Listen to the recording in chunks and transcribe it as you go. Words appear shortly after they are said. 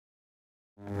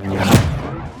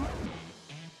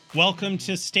Welcome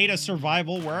to State of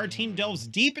Survival, where our team delves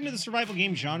deep into the survival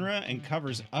game genre and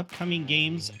covers upcoming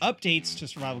games, updates to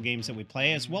survival games that we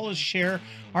play, as well as share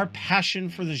our passion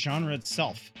for the genre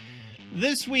itself.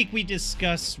 This week, we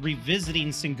discuss revisiting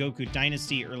Sengoku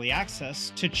Dynasty Early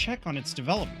Access to check on its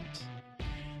development.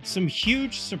 Some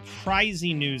huge,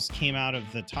 surprising news came out of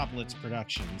the Top Blitz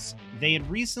Productions. They had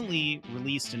recently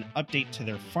released an update to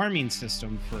their farming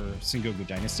system for Sengoku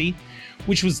Dynasty,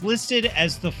 which was listed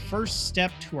as the first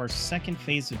step to our second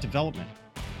phase of development.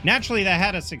 Naturally, that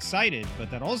had us excited, but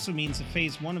that also means that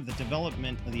phase one of the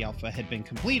development of the alpha had been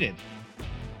completed.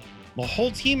 The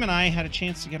whole team and I had a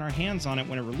chance to get our hands on it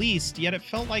when it released, yet it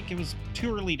felt like it was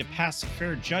too early to pass a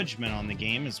fair judgment on the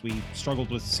game as we struggled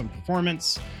with some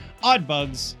performance, odd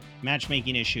bugs,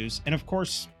 matchmaking issues, and of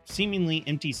course, seemingly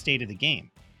empty state of the game.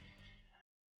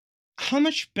 How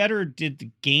much better did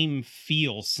the game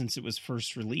feel since it was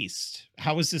first released?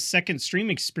 How was the second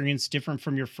stream experience different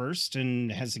from your first,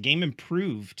 and has the game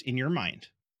improved in your mind?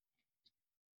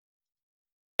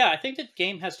 Yeah, I think the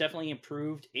game has definitely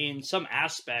improved in some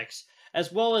aspects,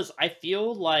 as well as I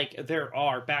feel like there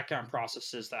are background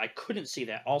processes that I couldn't see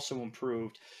that also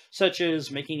improved, such as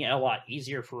making it a lot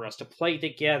easier for us to play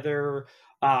together.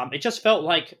 It just felt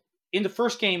like in the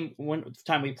first game, when the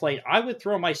time we played, I would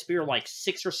throw my spear like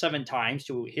 6 or 7 times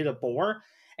to hit a boar,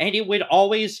 and it would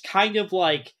always kind of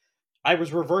like I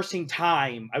was reversing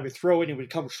time. I would throw it and it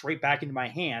would come straight back into my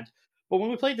hand. But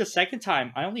when we played the second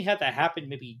time, I only had that happen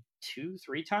maybe 2,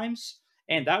 3 times,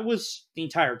 and that was the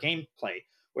entire gameplay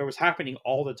where it was happening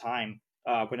all the time.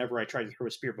 Whenever I tried to throw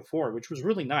a spear before, which was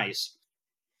really nice.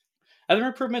 Other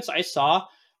improvements I saw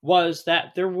was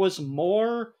that there was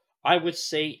more, I would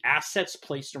say, assets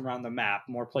placed around the map,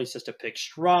 more places to pick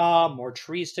straw, more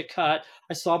trees to cut.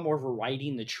 I saw more variety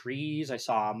in the trees. I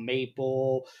saw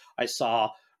maple. I saw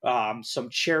some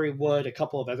cherry wood, a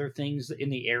couple of other things in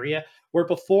the area. Where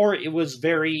before it was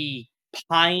very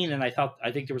pine, and I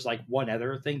think there was like one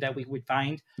other thing that we would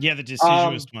find. Yeah, the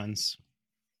deciduous Um, ones.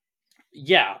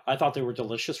 yeah, I thought they were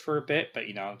delicious for a bit, but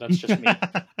that's just me.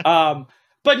 Um,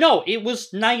 but no, it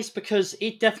was nice because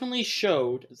it definitely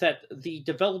showed that the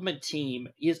development team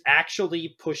is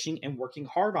actually pushing and working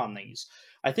hard on these.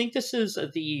 I think this is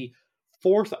the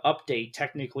fourth update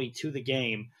technically to the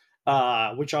game,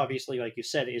 which obviously, like you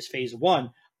said, is phase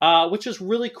one, which is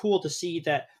really cool to see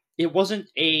that it wasn't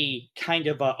a kind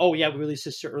of oh yeah, we released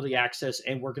this to early access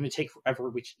and we're going to take forever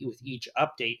with each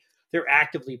update. They're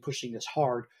actively pushing this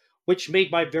hard, which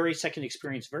made my very second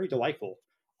experience very delightful,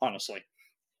 honestly.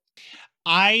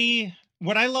 I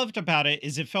what I loved about it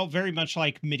is it felt very much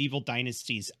like Medieval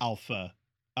Dynasties alpha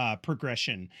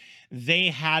progression. They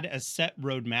had a set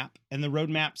roadmap, and the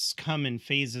roadmaps come in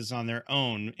phases on their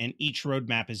own, and each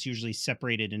roadmap is usually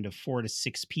separated into 4 to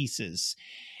 6 pieces.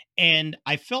 And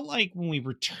I felt like when we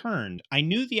returned, I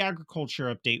knew the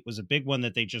agriculture update was a big one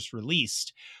that they just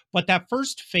released, but that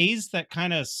first phase that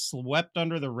kind of swept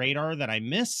under the radar that I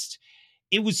missed,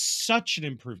 it was such an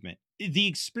improvement. The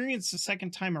experience the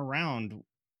second time around,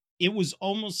 it was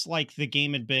almost like the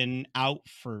game had been out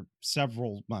for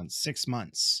several months, 6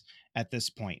 months at this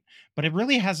point, but it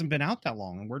really hasn't been out that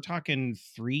long, and we're talking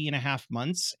 3.5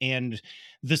 months, and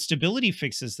the stability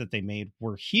fixes that they made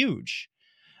were huge.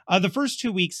 The first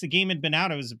 2 weeks the game had been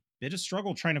out, it was a bit of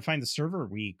struggle trying to find the server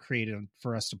we created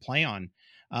for us to play on,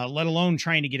 let alone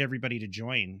trying to get everybody to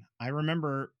join. I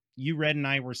remember you, Red, and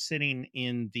I were sitting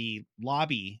in the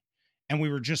lobby, and we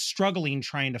were just struggling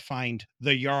trying to find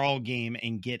the Jarl game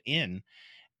and get in.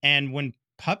 And when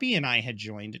Puppy and I had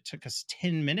joined, it took us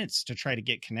 10 minutes to try to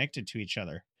get connected to each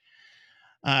other.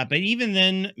 But even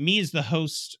then, me as the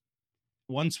host,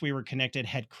 once we were connected,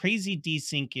 had crazy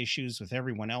desync issues with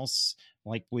everyone else,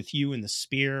 like with you and the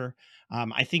spear.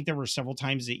 I think there were several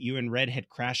times that you and Red had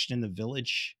crashed in the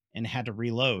village and had to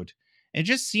reload. It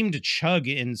just seemed to chug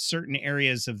in certain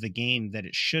areas of the game that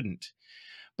it shouldn't.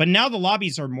 But now the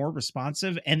lobbies are more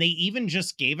responsive, and they even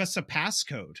just gave us a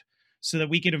passcode so that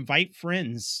we could invite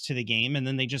friends to the game, and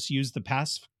then they just use the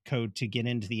passcode to get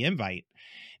into the invite.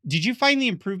 Did you find the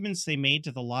improvements they made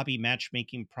to the lobby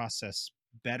matchmaking process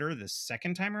better the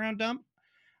second time around, Dump?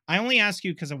 I only ask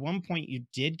you because at one point you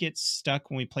did get stuck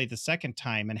when we played the second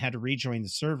time and had to rejoin the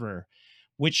server,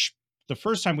 which the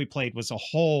first time we played was a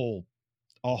whole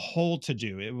to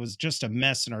do. It was just a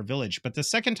mess in our village. But the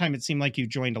second time it seemed like you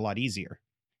joined a lot easier.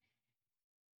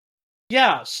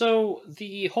 Yeah, so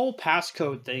the whole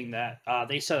passcode thing that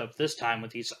they set up this time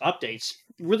with these updates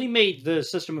really made the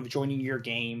system of joining your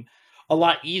game a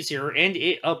lot easier, and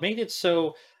it made it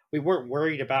so we weren't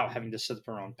worried about having to set up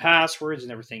our own passwords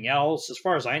and everything else. As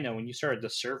far as I know, when you started the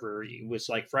server, it was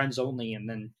like friends only, and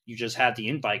then you just had the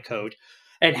invite code.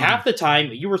 And Mhm. half the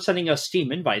time, you were sending us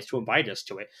Steam invites to invite us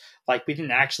to it. Like, we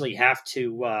didn't actually have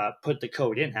to put the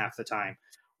code in half the time,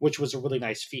 which was a really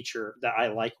nice feature that I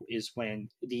like. Is when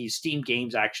the Steam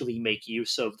games actually make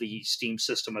use of the Steam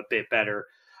system a bit better,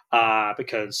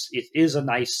 because it is a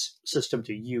nice system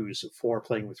to use for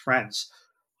playing with friends.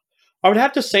 I would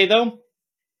have to say though,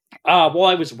 while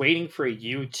I was waiting for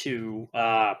you to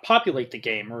populate the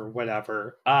game or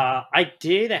whatever, I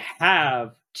did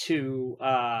have to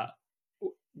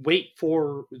wait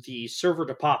for the server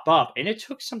to pop up, and it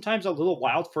took sometimes a little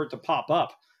while for it to pop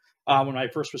up when I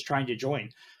first was trying to join.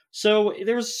 So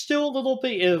there was still a little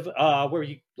bit of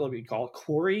what we call it,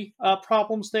 query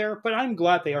problems there, but I'm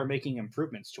glad they are making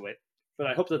improvements to it. But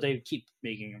I hope that they keep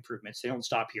making improvements. They don't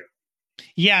stop here.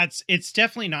 Yeah, it's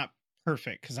definitely not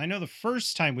perfect because I know the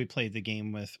first time we played the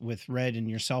game with Red and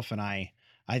yourself and I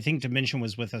think Dimension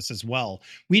was with us as well.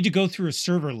 We had to go through a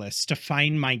server list to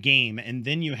find my game, and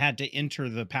then you had to enter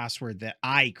the password that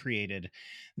I created.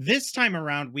 This time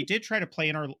around, we did try to play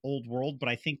in our old world, but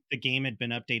I think the game had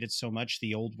been updated so much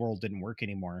the old world didn't work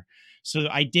anymore. So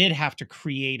I did have to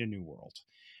create a new world.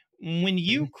 When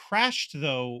you Mhm. crashed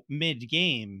though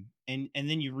mid-game and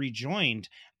then you rejoined,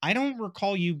 I don't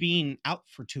recall you being out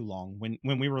for too long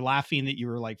when we were laughing that you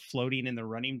were like floating in the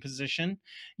running position.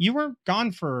 You were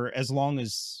gone for as long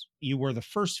as you were the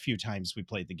first few times we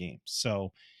played the game.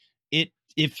 So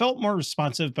it felt more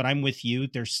responsive, but I'm with you.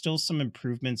 There's still some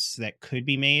improvements that could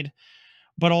be made,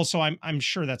 but also I'm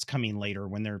sure that's coming later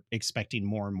when they're expecting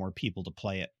more and more people to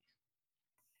play it.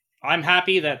 I'm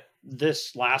happy that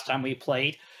this last time we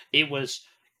played, it was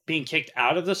being kicked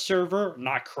out of the server,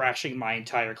 not crashing my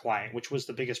entire client, which was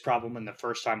the biggest problem in the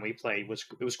first time we played. Was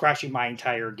it was crashing my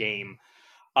entire game.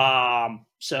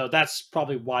 So that's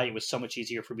probably why it was so much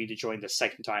easier for me to join the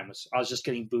second time. Was I was just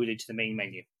getting booted to the main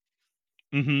menu.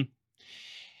 Mhm.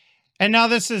 And now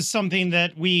this is something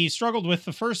that we struggled with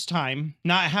the first time,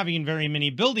 not having very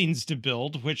many buildings to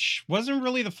build, which wasn't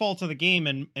really the fault of the game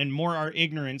and more our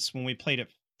ignorance when we played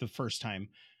it the first time.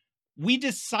 We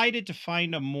decided to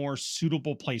find a more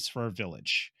suitable place for our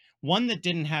village, one that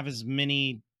didn't have as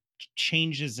many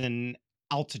changes in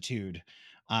altitude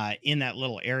in that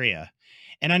little area.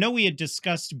 And I know we had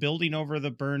discussed building over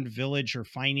the burned village or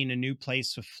finding a new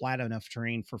place with flat enough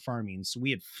terrain for farming. So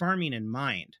we had farming in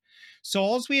mind. So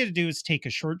all we had to do is take a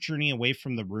short journey away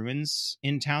from the ruins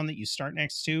in town that you start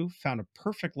next to, found a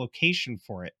perfect location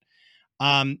for it.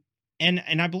 Um, and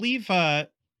I believe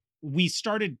we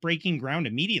started breaking ground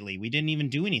immediately. We didn't even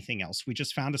do anything else. We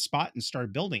just found a spot and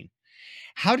started building.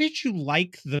 How did you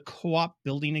like the co-op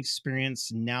building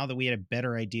experience now that we had a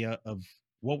better idea of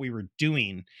what we were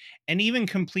doing and even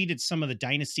completed some of the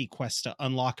dynasty quests to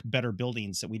unlock better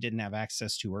buildings that we didn't have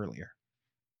access to earlier?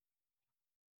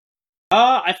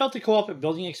 I felt the co-op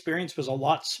building experience was a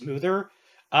lot smoother.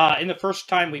 In the first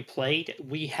time we played,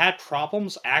 we had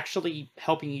problems actually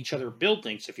helping each other build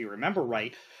things, if you remember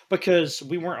right, because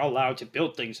we weren't allowed to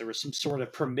build things. There was some sort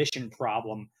of permission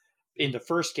problem in the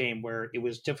first game where it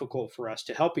was difficult for us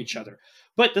to help each other.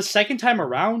 But the second time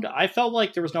around, I felt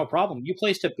like there was no problem. You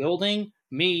placed a building,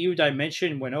 me, you,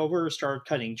 Dimension went over, started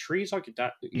cutting trees.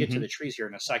 Get to Hmm. the trees here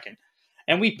in a second.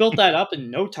 And we built that up in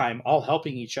no time, all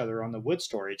helping each other on the wood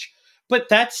storage, but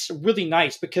that's really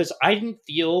nice because I didn't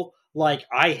feel like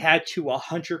I had to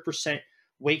 100%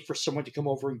 wait for someone to come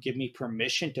over and give me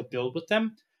permission to build with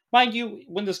them. Mind you,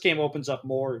 when this game opens up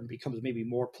more and becomes maybe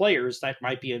more players, that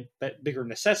might be a bigger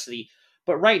necessity.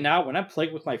 But right now, when I'm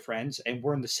playing with my friends and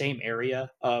we're in the same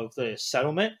area of the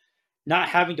settlement, not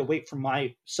having to wait for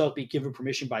myself to be given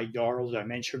permission by Jarl,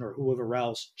 Dimension, or whoever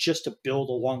else just to build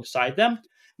alongside them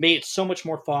made it so much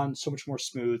more fun, so much more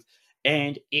smooth,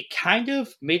 and it kind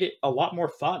of made it a lot more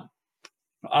fun.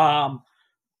 Um,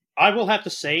 I will have to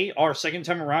say, our second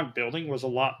time around building was a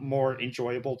lot more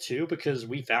enjoyable too because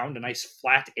we found a nice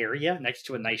flat area next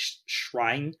to a nice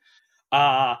shrine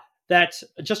uh, that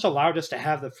just allowed us to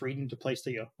have the freedom to place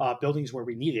the buildings where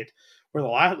we needed. Where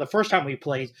the first time we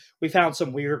played, we found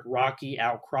some weird rocky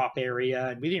outcrop area,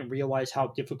 and we didn't realize how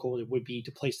difficult it would be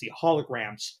to place the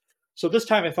holograms. So this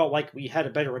time, I felt like we had a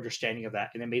better understanding of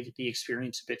that, and it made the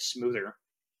experience a bit smoother.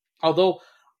 Although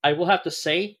I will have to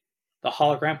say, the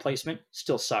hologram placement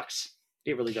still sucks.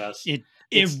 It really does. It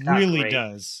It's not really great.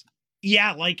 does.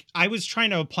 Yeah, like I was trying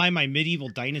to apply my medieval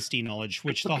dynasty knowledge,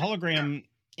 which the hologram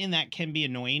in that can be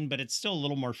annoying, but it's still a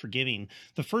little more forgiving.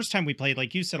 The first time we played,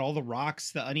 like you said, all the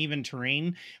rocks, the uneven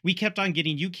terrain, we kept on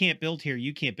getting you can't build here,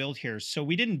 you can't build here. So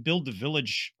we didn't build the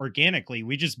village organically.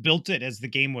 We just built it as the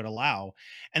game would allow.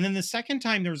 And then the second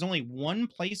time there was only one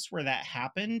place where that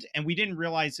happened, and we didn't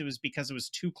realize it was because it was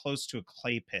too close to a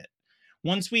clay pit.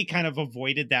 Once we kind of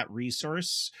avoided that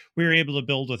resource, we were able to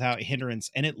build without hindrance,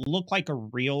 and it looked like a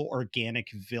real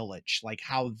organic village, like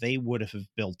how they would have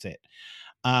built it.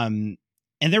 Um,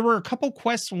 and there were a couple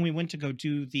quests when we went to go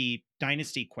do the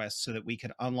Dynasty quest so that we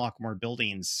could unlock more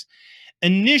buildings.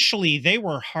 Initially, they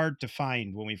were hard to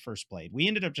find when we first played. We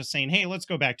ended up just saying, "Hey, let's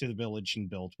go back to the village and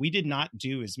build." We did not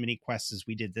do as many quests as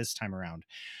we did this time around.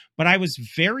 But I was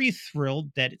very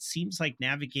thrilled that it seems like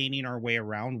navigating our way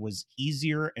around was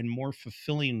easier and more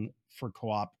fulfilling for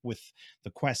co-op with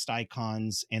the quest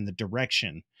icons and the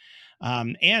direction,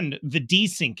 and the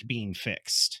desync being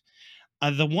fixed.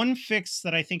 The one fix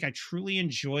that I think I truly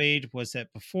enjoyed was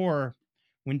that before,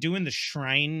 when doing the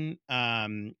shrine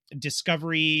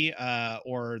discovery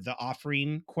or the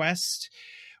offering quest,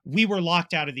 we were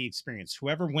locked out of the experience.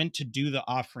 Whoever went to do the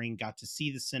offering got to see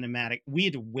the cinematic. We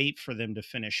had to wait for them to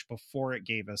finish before it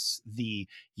gave us the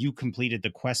 "you completed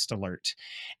the quest" alert.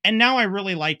 And now I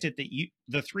really liked it that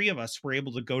the three of us, were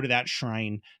able to go to that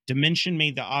shrine. Dimension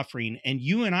made the offering, and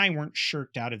you and I weren't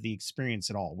shirked out of the experience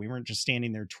at all. We weren't just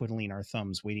standing there twiddling our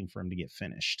thumbs waiting for him to get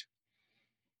finished.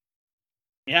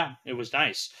 Yeah, it was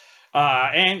nice.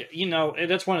 And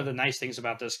that's one of the nice things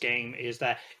about this game is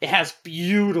that it has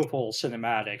beautiful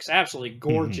cinematics, absolutely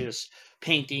Mhm. gorgeous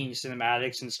painting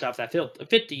cinematics and stuff that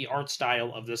fit the art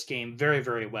style of this game very,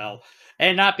 very well.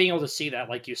 And not being able to see that,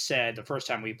 like you said, the first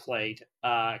time we played,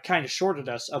 kind of shorted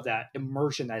us of that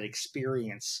immersion, that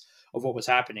experience of what was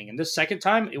happening. And this second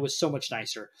time, it was so much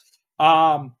nicer.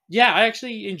 Yeah, I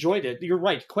actually enjoyed it. You're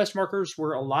right. Quest markers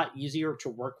were a lot easier to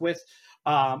work with.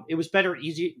 It was better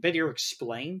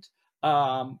explained.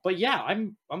 But yeah,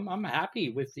 I'm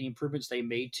happy with the improvements they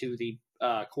made to the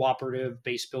cooperative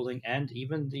base building and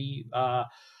even the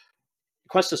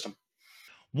quest system.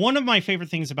 One of my favorite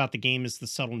things about the game is the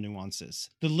subtle nuances,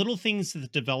 the little things that the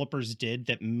developers did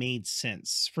that made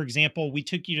sense. For example, we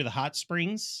took you to the hot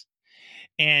springs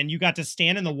and you got to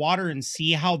stand in the water and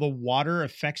see how the water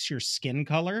affects your skin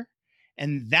color.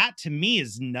 And that to me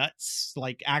is nuts.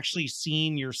 Like actually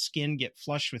seeing your skin get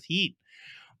flushed with heat.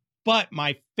 But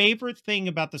my favorite thing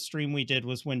about the stream we did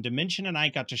was when Dimension and I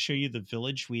got to show you the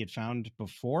village we had found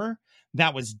before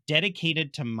that was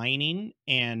dedicated to mining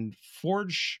and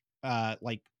forge,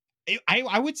 like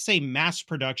I would say mass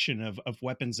production of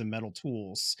weapons and metal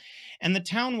tools. And the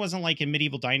town wasn't like in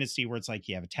medieval dynasty where it's like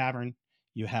you have a tavern,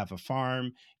 you have a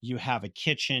farm, you have a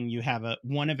kitchen, you have a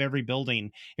one of every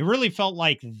building. It really felt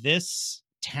like this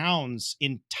town's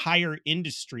entire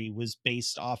industry was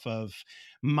based off of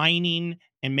mining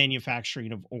and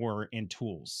manufacturing of ore and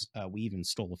tools. We even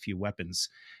stole a few weapons.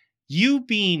 You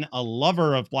being a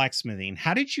lover of blacksmithing,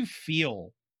 how did you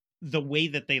feel the way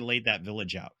that they laid that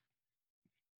village out?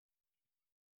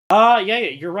 Yeah,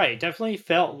 you're right. It definitely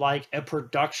felt like a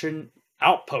production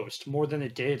outpost more than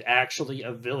it did actually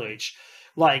a village.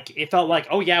 Like it felt like,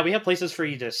 oh yeah, we have places for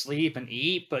you to sleep and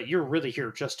eat, but you're really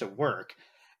here just to work.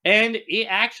 And it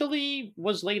actually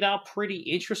was laid out pretty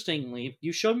interestingly.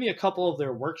 You showed me a couple of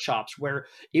their workshops where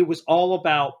it was all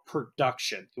about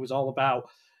production. It was all about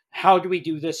how do we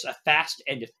do this fast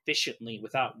and efficiently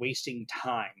without wasting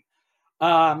time.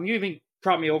 You even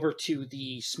brought me over to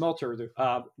the smelters.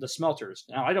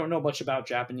 Now, I don't know much about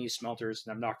Japanese smelters,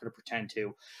 and I'm not going to pretend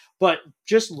to, but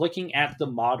just looking at the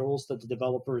models that the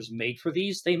developers made for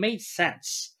these, they made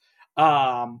sense.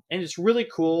 And it's really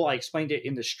cool. I explained it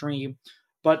in the stream,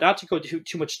 but not to go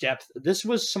too much depth. This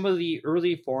was some of the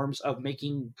early forms of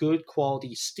making good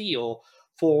quality steel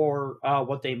for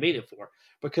what they made it for.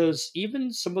 Because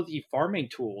even some of the farming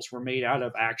tools were made out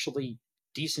of actually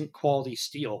decent quality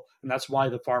steel, and that's why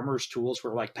the farmers' tools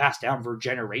were like passed down for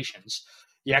generations.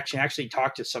 You actually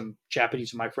talk to some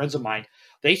Japanese my friends of mine.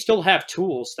 They still have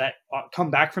tools that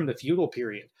come back from the feudal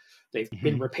period. They've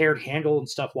been Mhm. repaired, handled, and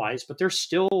stuff wise, but they're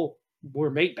still were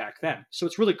made back then. So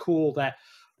it's really cool that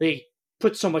they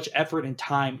put so much effort and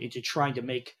time into trying to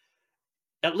make,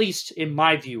 at least in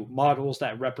my view, models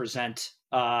that represent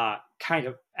kind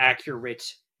of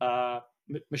accurate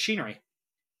machinery.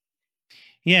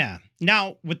 Yeah.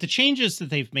 Now, with the changes that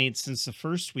they've made since the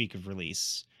first week of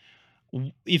release,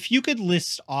 if you could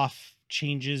list off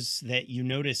changes that you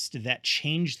noticed that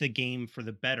changed the game for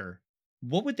the better,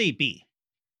 what would they be?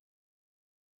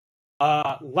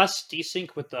 Less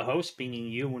desync with the host, meaning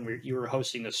you when you were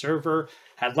hosting the server,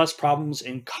 had less problems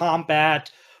in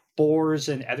combat. Boars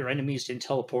and other enemies didn't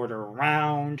teleport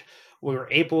around. We were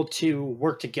able to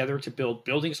work together to build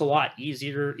buildings a lot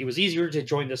easier. It was easier to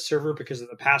join the server because of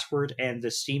the password and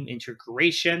the Steam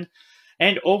integration.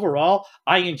 And overall,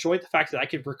 I enjoyed the fact that I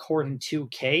could record in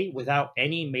 2K without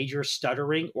any major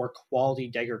stuttering or quality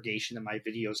degradation in my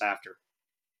videos after.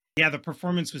 Yeah, the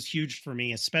performance was huge for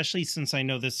me, especially since I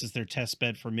know this is their test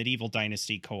bed for Medieval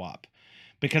Dynasty co-op.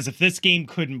 Because if this game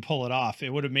couldn't pull it off,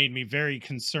 it would have made me very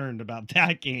concerned about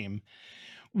that game.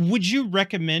 Would you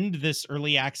recommend this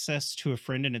early access to a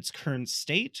friend in its current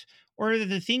state, or are there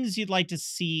the things you'd like to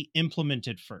see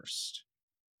implemented first?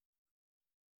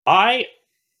 I,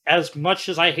 as much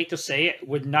as I hate to say it,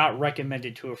 would not recommend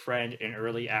it to a friend in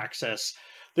early access.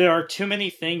 There are too many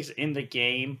things in the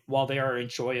game. While they are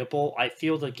enjoyable, I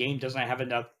feel the game doesn't have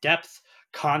enough depth,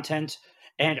 content,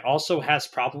 and also has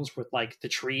problems with like the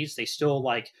trees. They still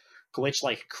like glitch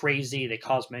like crazy. They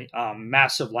cause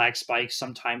massive lag spikes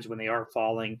sometimes when they are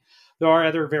falling. There are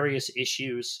other various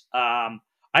issues.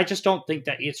 I just don't think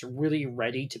that it's really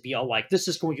ready to be all like this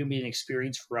is going to be an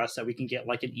experience for us that we can get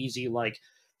like an easy like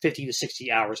 50 to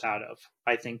 60 hours out of.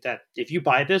 I think that if you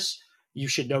buy this, you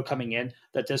should know coming in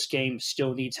that this game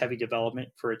still needs heavy development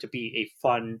for it to be a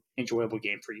fun, enjoyable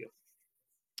game for you.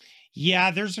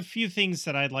 Yeah, there's a few things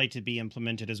that I'd like to be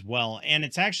implemented as well, and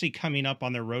it's actually coming up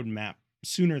on their roadmap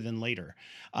sooner than later.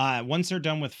 Once they're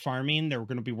done with farming, they're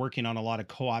going to be working on a lot of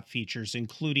co-op features,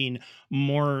 including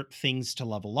more things to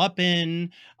level up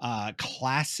in,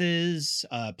 classes,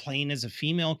 playing as a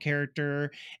female character,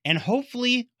 and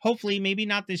hopefully, maybe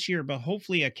not this year, but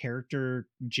hopefully a character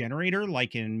generator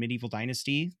like in Medieval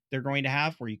Dynasty they're going to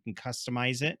have where you can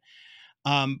customize it.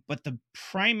 But the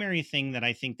primary thing that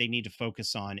I think they need to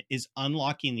focus on is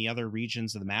unlocking the other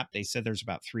regions of the map. They said there's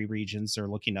about 3 regions they're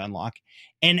looking to unlock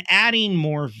and adding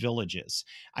more villages.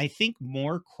 I think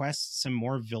more quests and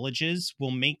more villages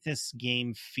will make this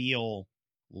game feel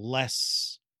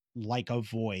less like a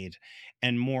void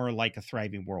and more like a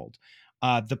thriving world.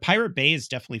 The Pirate Bay is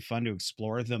definitely fun to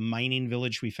explore. The mining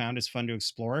village we found is fun to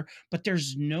explore, but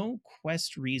there's no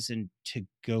quest reason to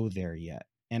go there yet.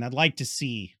 And I'd like to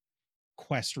see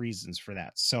quest reasons for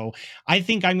that. So I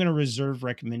think I'm going to reserve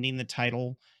recommending the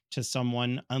title to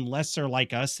someone unless they're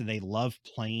like us and they love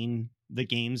playing the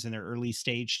games in their early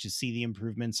stage to see the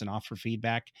improvements and offer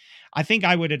feedback. I think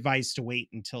I would advise to wait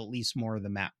until at least more of the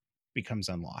map becomes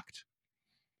unlocked.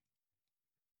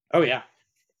 Oh yeah,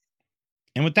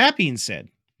 And with that being said,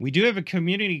 we do have a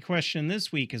community question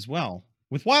this week as well.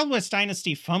 With Wild West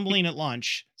Dynasty fumbling at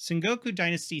launch, Sengoku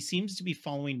Dynasty seems to be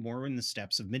following more in the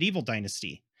steps of Medieval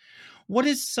Dynasty. What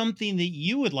is something that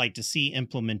you would like to see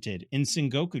implemented in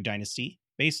Sengoku Dynasty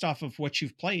based off of what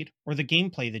you've played or the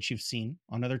gameplay that you've seen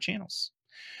on other channels?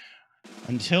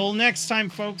 Until next time,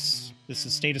 folks, this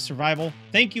is State of Survival.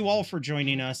 Thank you all for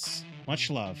joining us. Much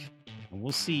love, and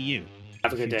we'll see you in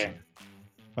have the a good day. future.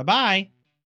 Bye bye.